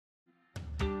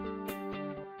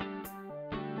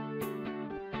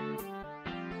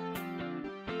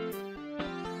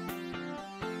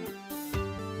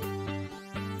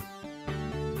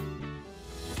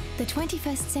The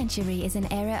 21st century is an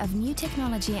era of new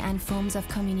technology and forms of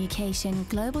communication,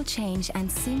 global change,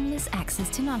 and seamless access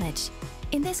to knowledge.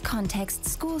 In this context,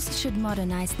 schools should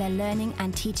modernize their learning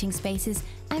and teaching spaces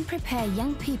and prepare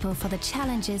young people for the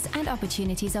challenges and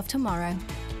opportunities of tomorrow.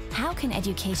 How can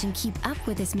education keep up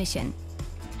with this mission?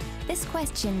 This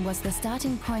question was the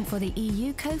starting point for the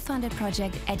EU co-funded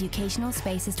project Educational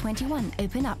Spaces 21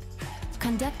 Open Up,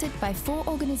 conducted by 4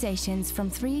 organizations from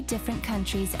 3 different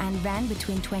countries and ran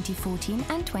between 2014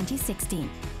 and 2016.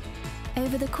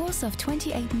 Over the course of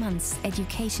 28 months,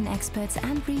 education experts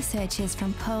and researchers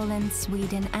from Poland,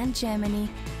 Sweden and Germany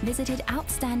visited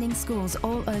outstanding schools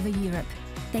all over Europe.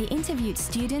 They interviewed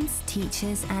students,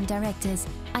 teachers and directors,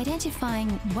 identifying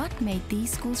what made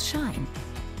these schools shine.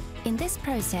 In this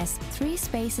process, 3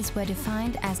 spaces were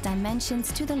defined as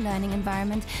dimensions to the learning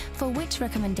environment for which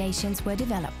recommendations were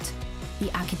developed: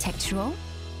 the architectural,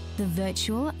 the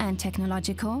virtual and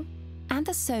technological, and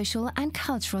the social and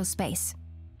cultural space.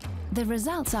 The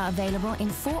results are available in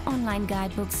 4 online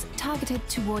guidebooks targeted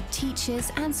toward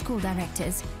teachers and school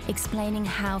directors, explaining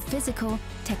how physical,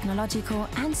 technological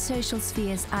and social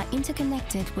spheres are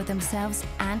interconnected with themselves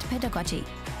and pedagogy.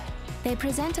 They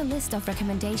present a list of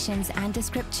recommendations and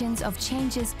descriptions of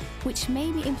changes which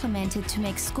may be implemented to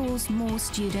make schools more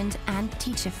student and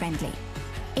teacher-friendly.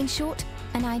 In short,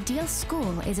 an ideal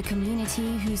school is a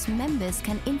community whose members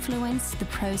can influence the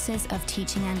process of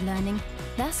teaching and learning,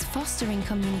 thus fostering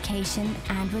communication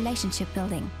and relationship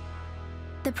building.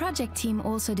 The project team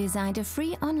also designed a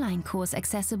free online course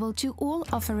accessible to all,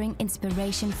 offering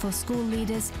inspiration for school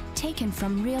leaders taken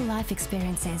from real-life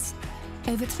experiences.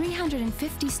 Over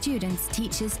 350 students,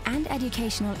 teachers and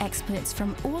educational experts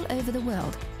from all over the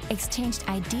world exchanged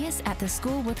ideas at the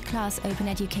School with Class Open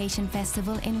Education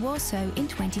Festival in Warsaw in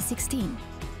 2016.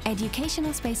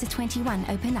 Educational Spaces 21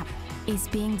 Open Up is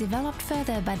being developed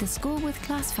further by the School with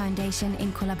Class Foundation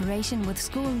in collaboration with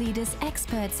school leaders,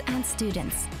 experts and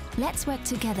students. Let's work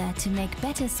together to make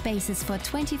better spaces for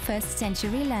 21st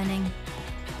century learning.